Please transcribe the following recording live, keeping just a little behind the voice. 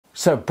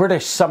So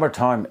British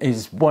summertime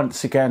is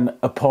once again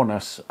upon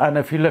us, and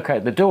if you look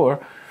out the door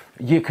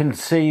you can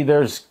see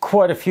there's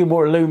quite a few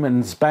more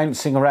lumens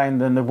bouncing around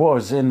than there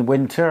was in the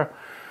winter.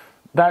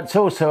 That's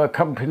also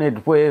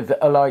accompanied with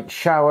a light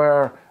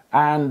shower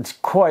and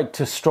quite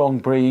a strong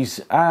breeze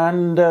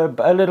and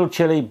a little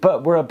chilly,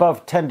 but we're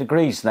above 10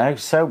 degrees now,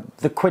 so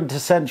the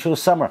quintessential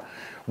summer,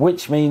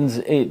 which means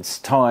it's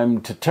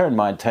time to turn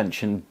my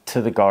attention to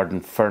the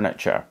garden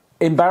furniture.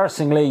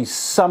 Embarrassingly,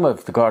 some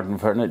of the garden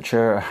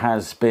furniture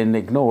has been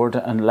ignored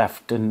and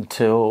left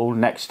until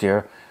next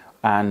year,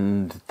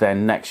 and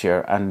then next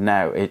year, and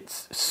now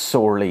it's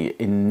sorely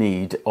in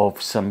need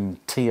of some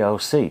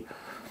TLC,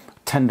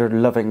 tender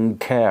loving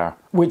care,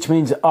 which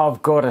means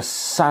I've got to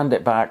sand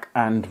it back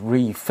and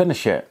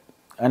refinish it.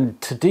 And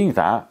to do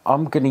that,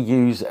 I'm going to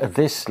use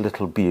this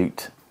little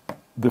beaut,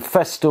 the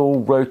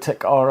Festool Rotex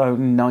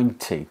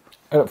RO90.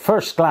 At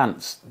first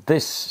glance,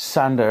 this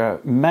sander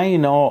may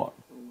not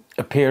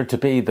appear to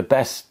be the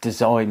best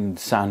designed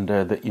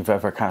sander that you've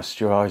ever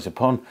cast your eyes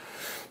upon,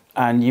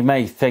 and you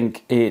may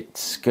think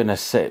it's going to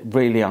sit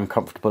really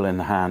uncomfortable in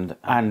the hand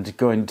and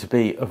going to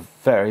be of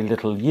very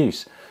little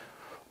use,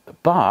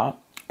 but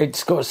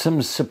it's got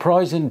some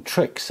surprising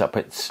tricks up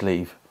its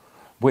sleeve,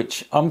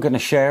 which I'm going to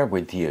share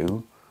with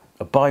you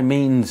by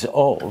means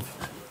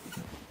of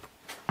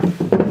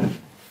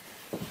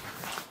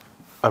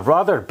a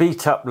rather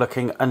beat up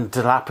looking and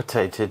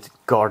dilapidated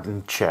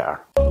garden chair.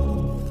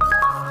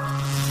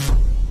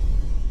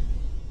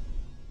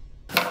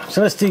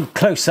 So let's do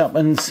close up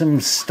and some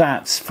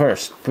stats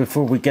first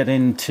before we get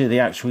into the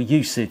actual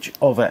usage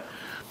of it.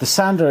 The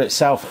sander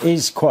itself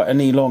is quite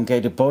an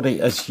elongated body,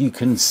 as you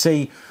can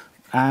see,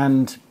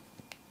 and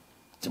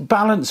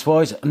balance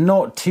wise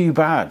not too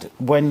bad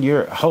when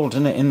you're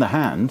holding it in the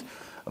hand,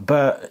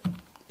 but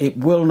it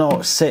will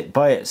not sit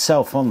by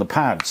itself on the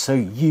pad, so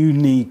you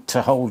need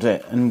to hold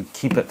it and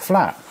keep it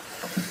flat.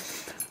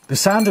 The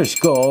sander's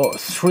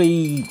got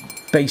 3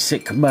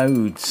 basic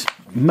modes.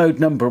 Mode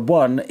number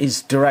 1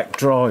 is direct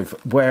drive,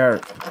 where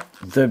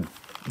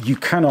you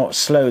cannot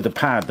slow the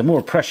pad. The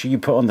more pressure you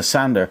put on the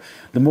sander,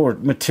 the more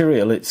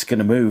material it's going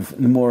to move,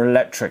 and the more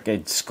electric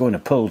it's going to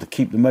pull to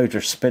keep the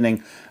motor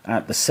spinning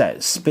at the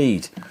set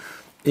speed.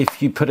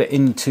 If you put it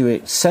into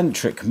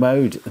eccentric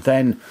mode,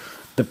 then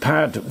the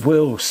pad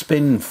will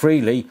spin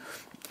freely,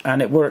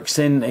 and it works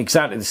in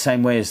exactly the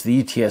same way as the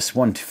ETS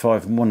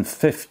 125 and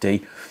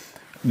 150,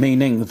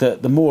 meaning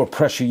that the more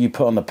pressure you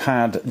put on the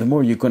pad, the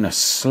more you're going to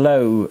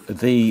slow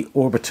the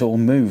orbital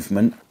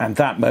movement, and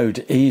that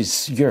mode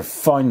is your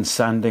fine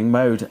sanding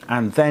mode.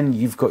 And then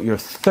you've got your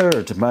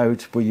third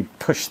mode where you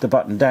push the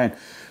button down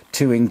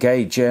to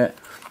engage it,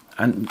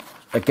 and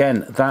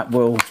again that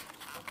will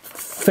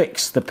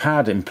fix the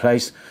pad in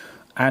place,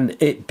 and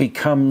it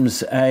becomes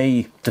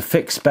the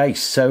fixed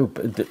bass, so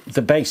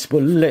the bass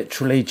will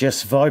literally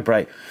just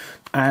vibrate.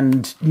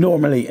 And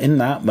normally in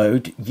that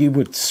mode you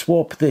would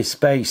swap this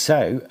bass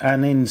out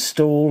and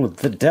install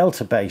the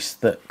delta bass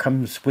that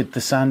comes with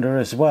the sander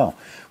as well,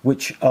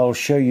 which I'll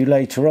show you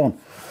later on.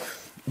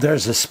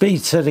 There's a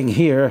speed setting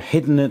here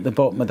hidden at the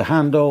bottom of the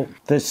handle.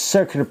 The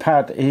circular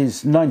pad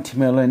is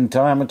 90mm in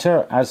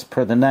diameter, as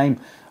per the name,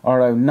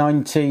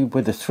 RO90,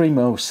 with a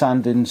 3mm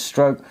sanding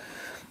stroke.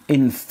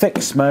 In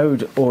fixed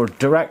mode or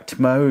direct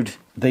mode,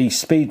 the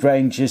speed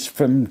range is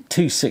from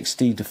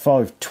 260 to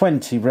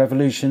 520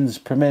 revolutions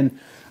per min,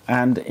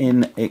 and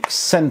in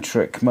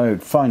eccentric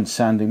mode, fine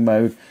sanding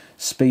mode,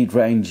 speed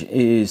range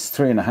is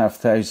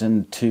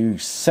 3,500 to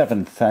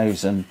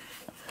 7,000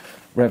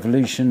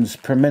 revolutions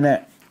per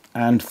minute.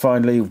 And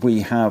finally we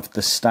have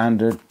the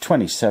standard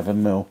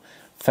 27mm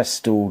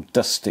Festool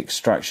dust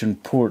extraction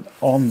port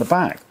on the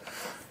back.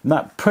 And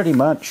that pretty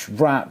much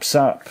wraps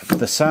up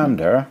the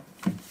sander.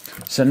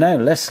 So now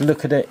let's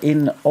look at it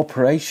in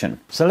operation.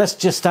 So let's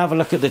just have a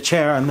look at the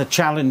chair and the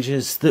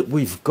challenges that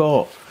we've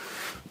got.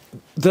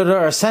 There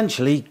are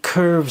essentially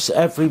curves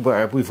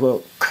everywhere. We've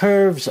got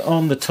curves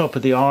on the top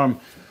of the arm,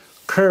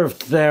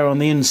 curved there on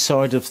the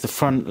inside of the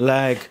front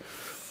leg,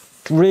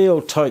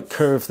 real tight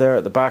curve there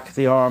at the back of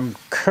the arm,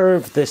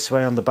 curve this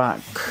way on the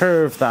back,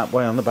 curve that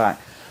way on the back,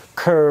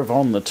 curve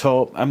on the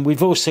top, and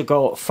we've also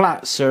got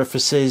flat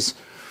surfaces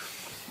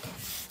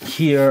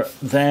here,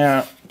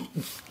 there,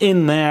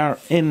 in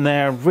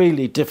there,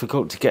 really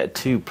difficult to get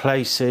to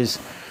places,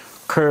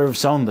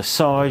 curves on the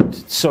side,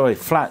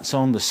 flats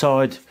on the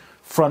side,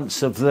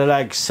 fronts of the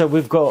legs. So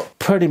we've got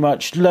pretty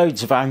much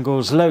loads of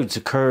angles, loads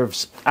of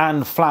curves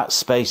and flat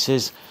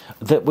spaces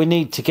that we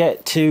need to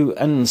get to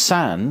and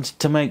sand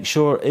to make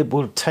sure it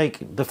will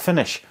take the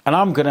finish. And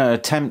I'm going to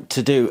attempt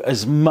to do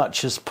as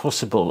much as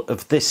possible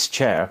of this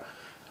chair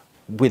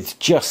with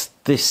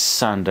just this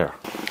sander.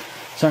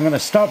 So I'm going to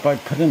start by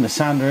putting the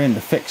sander in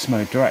the fixed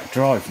mode, direct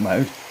drive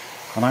mode,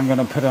 and I'm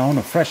going to put on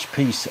a fresh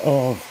piece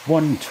of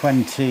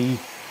 120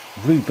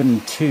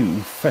 Ruben 2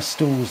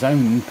 Festool's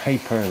own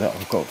paper that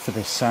I've got for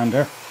this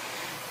sander.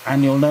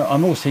 And you'll know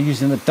I'm also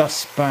using the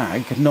dust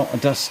bag, not a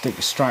dust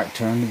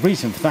extractor, and the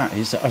reason for that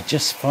is that I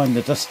just find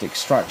the dust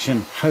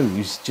extraction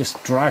hose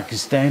just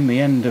drags down the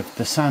end of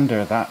the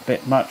sander that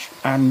bit much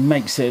and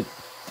makes it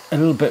a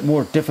little bit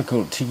more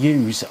difficult to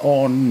use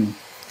on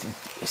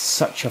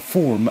such a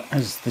form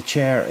as the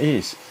chair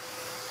is.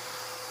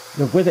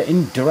 With it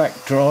in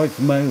direct drive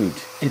mode,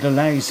 it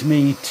allows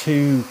me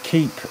to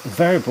keep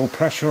variable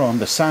pressure on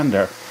the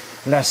sander,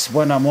 less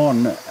when I'm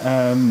on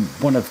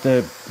one of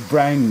the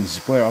rounds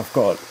where I've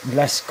got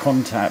less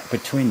contact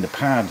between the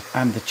pad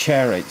and the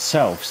chair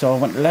itself. So I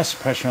want less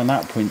pressure on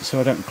that point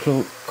so I don't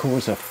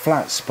cause a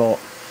flat spot.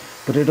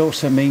 But it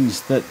also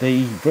means that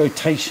the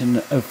rotation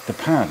of the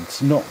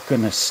pad's not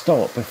going to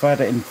stop. If I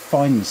had it in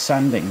fine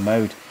sanding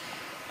mode,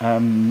 a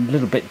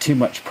little bit too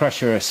much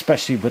pressure,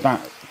 especially with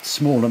that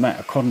small amount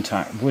of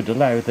contact, would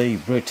allow the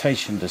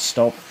rotation to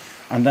stop,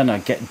 and then I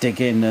get dig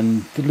in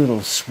and the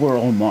little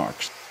swirl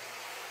marks.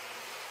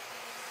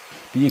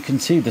 But you can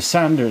see the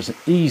sander's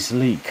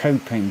easily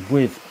coping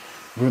with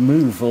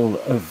removal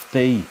of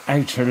the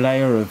outer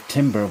layer of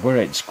timber where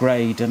it's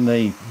greyed and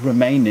the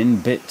remaining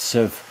bits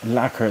of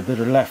lacquer that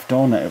are left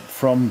on it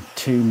from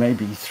 2,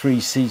 maybe 3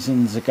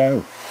 seasons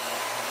ago.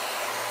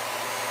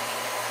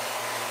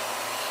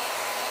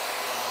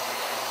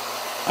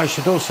 I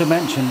should also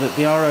mention that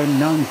the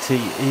RO90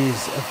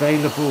 is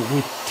available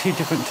with 2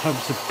 different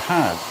types of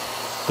pad.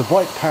 The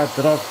white pad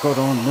that I've got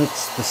on,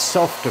 that's the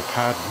softer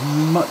pad,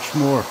 much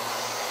more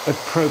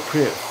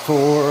appropriate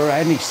for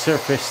any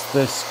surface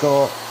that's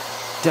got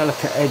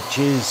delicate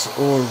edges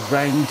or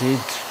rounded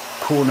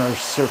corner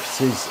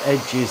surfaces,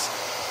 edges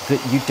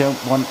that you don't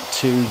want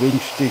to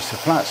introduce a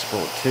flat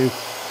spot to.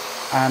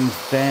 And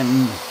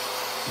then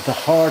the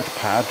hard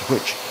pad,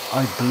 which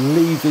I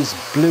believe is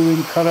blue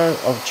in colour,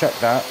 I'll check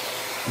that,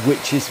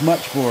 which is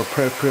much more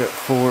appropriate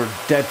for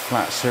dead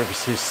flat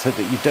surfaces so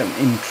that you don't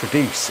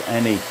introduce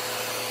any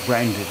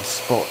rounded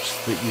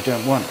spots that you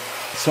don't want.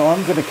 So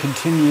I'm going to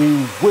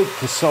continue with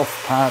the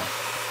soft pad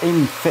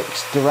in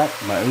fixed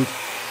direct mode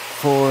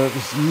for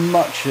as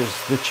much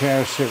as the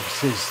chair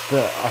surfaces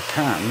that I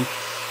can,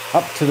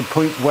 up to the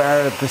point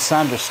where the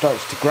sander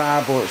starts to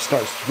grab or it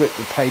starts to rip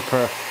the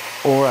paper,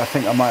 or I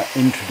think I might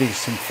introduce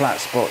some flat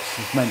spots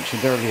as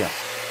mentioned earlier.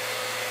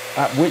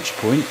 At which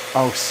point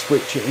I'll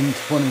switch it into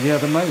one of the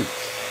other modes.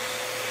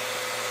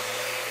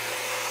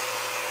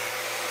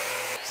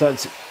 So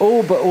it's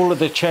all but all of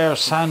the chair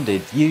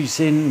sanded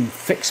using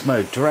fixed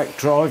mode, direct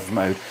drive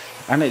mode,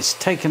 and it's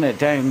taken it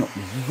down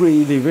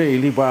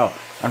really well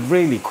and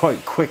really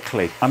quite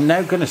quickly. I'm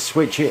now going to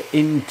switch it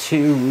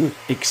into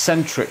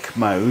eccentric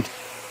mode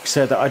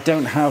so that I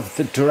don't have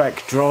the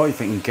direct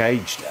drive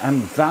engaged,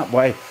 and that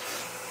way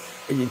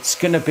it's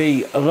going to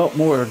be a lot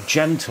more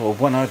gentle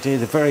when I do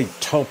the very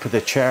top of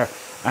the chair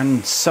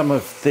and some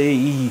of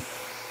the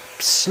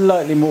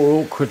slightly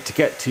more awkward to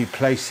get to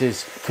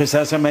places, because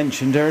as I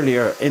mentioned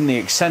earlier, in the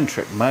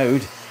eccentric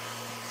mode,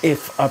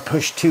 if I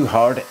push too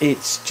hard,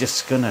 it's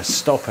just going to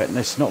stop it and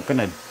it's not going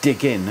to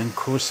dig in and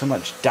cause so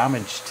much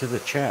damage to the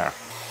chair.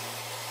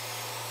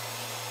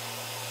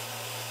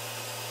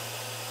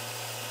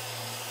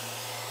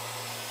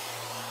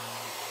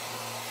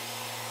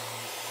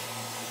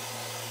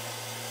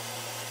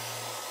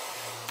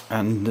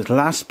 And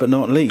last but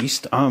not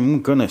least,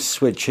 I'm going to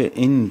switch it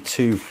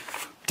into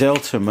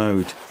Delta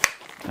mode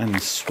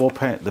and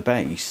swap out the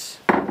base.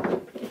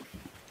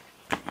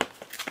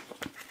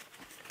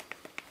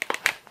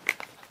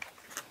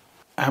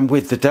 And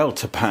with the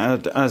Delta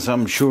pad, as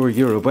I'm sure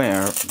you're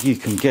aware, you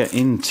can get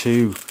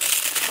into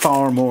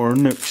far more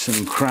nooks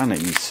and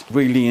crannies,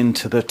 really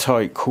into the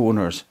tight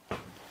corners,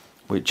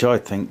 which I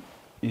think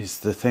is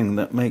the thing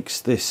that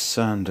makes this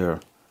sander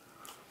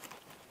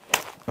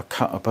a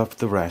cut above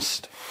the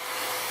rest.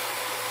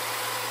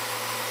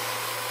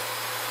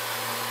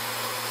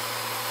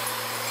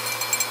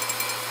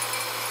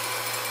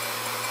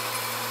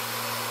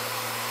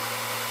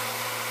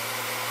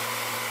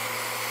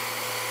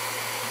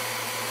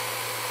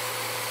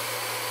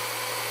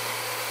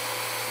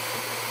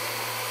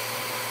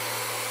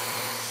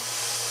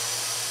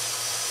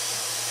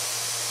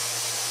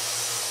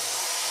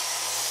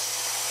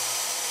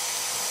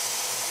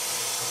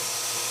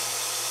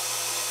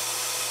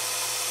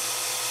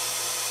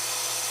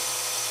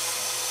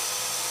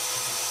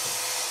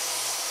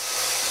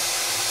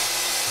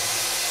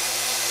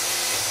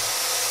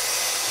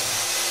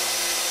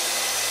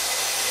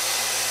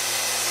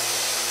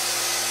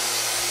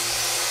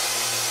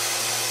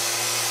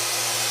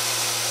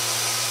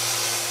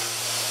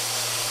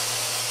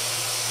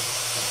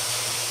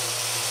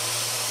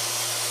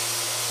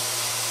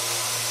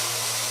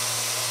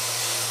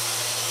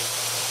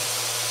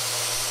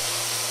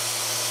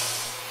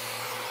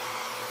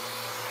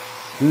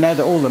 Now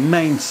that all the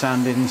main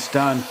sanding's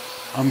done,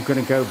 I'm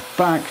going to go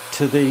back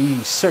to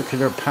the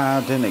circular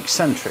pad in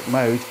eccentric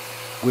mode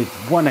with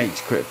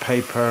 1/8 grit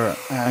paper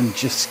and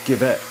just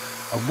give it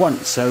a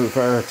once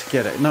over to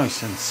get it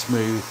nice and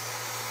smooth,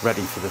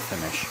 ready for the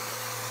finish.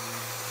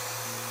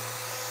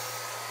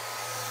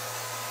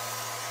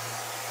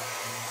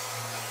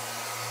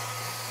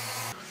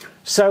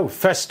 So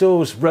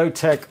Festool's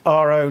Rotex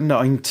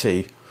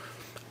RO90.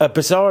 A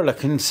bizarre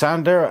looking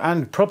sander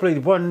and probably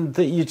one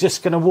that you're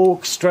just going to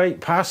walk straight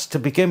past to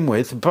begin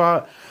with,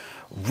 but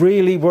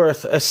Really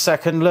worth a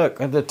second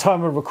look. At the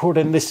time of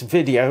recording this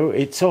video,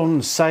 it's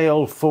on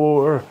sale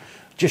for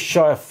just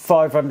shy of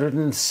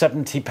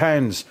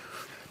 £570,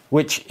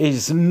 which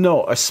is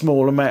not a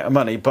small amount of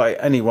money by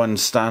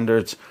anyone's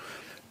standards.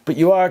 But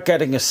you are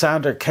getting a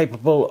sander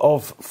capable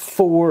of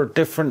 4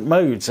 different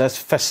modes, as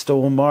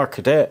Festool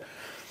marketed it.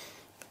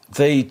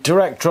 The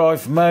direct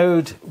drive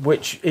mode,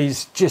 which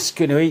is just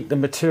going to eat the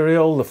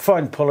material. The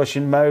fine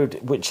polishing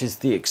mode, which is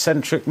the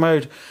eccentric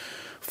mode.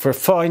 For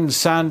fine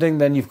sanding,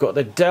 then you've got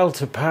the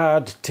delta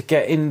pad to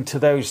get into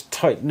those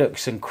tight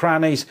nooks and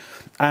crannies.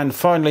 And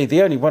finally,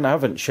 the only one I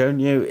haven't shown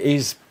you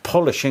is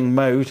polishing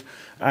mode.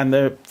 And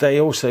they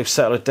also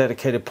sell a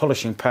dedicated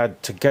polishing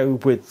pad to go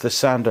with the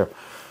sander.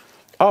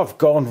 I've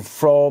gone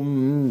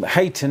from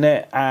hating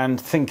it and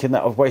thinking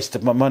that I've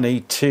wasted my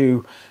money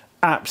to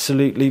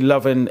absolutely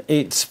loving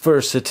its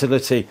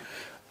versatility,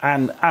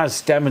 and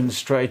as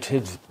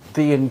demonstrated,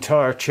 the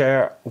entire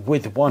chair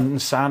with one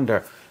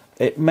sander.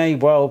 It may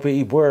well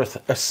be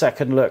worth a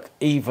second look,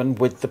 even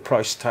with the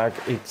price tag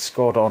it's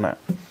got on it.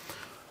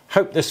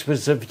 Hope this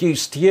was of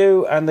use to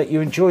you and that you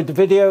enjoyed the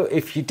video.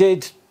 If you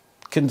did,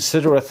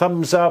 consider a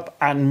thumbs up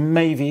and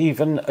maybe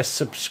even a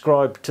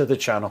subscribe to the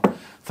channel.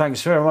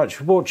 Thanks very much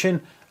for watching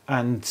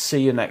and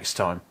see you next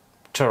time.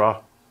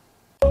 Ta-ra.